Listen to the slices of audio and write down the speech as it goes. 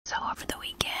So over the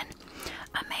weekend,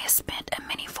 I may have spent a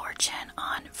mini fortune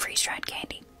on freeze-dried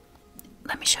candy.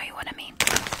 Let me show you what I mean.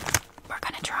 We're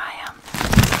gonna try them.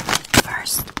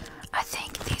 First, I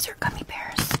think these are gummy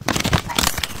bears.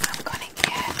 Let's see, I'm gonna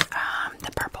get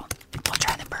the purple. We'll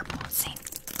try the purple, let's see.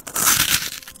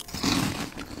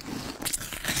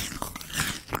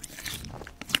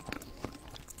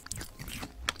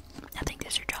 I think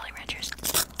these are Jolly Ranchers.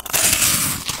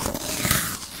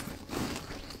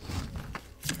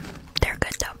 They're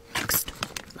good though. Next,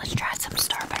 let's try some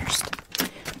Starburst.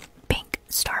 Pink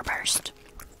Starburst.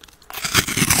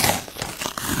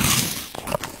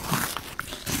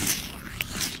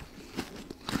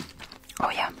 Oh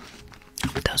yeah,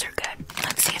 those are good.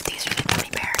 Let's see if these are the gummy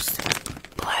bears.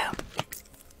 Blue.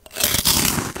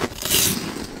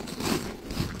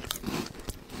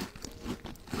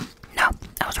 No,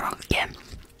 I was wrong again.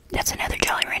 That's another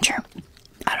Jolly Rancher.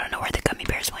 I don't know where the gummy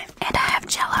bears went. And I have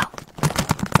Jello.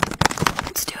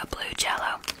 Let's do a blue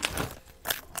Jello.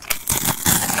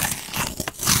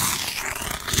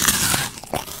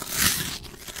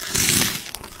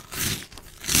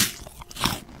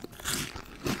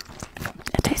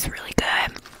 It tastes really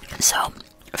good. So,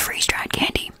 freeze-dried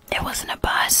candy. It wasn't a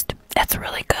bust. That's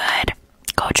really good.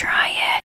 Go try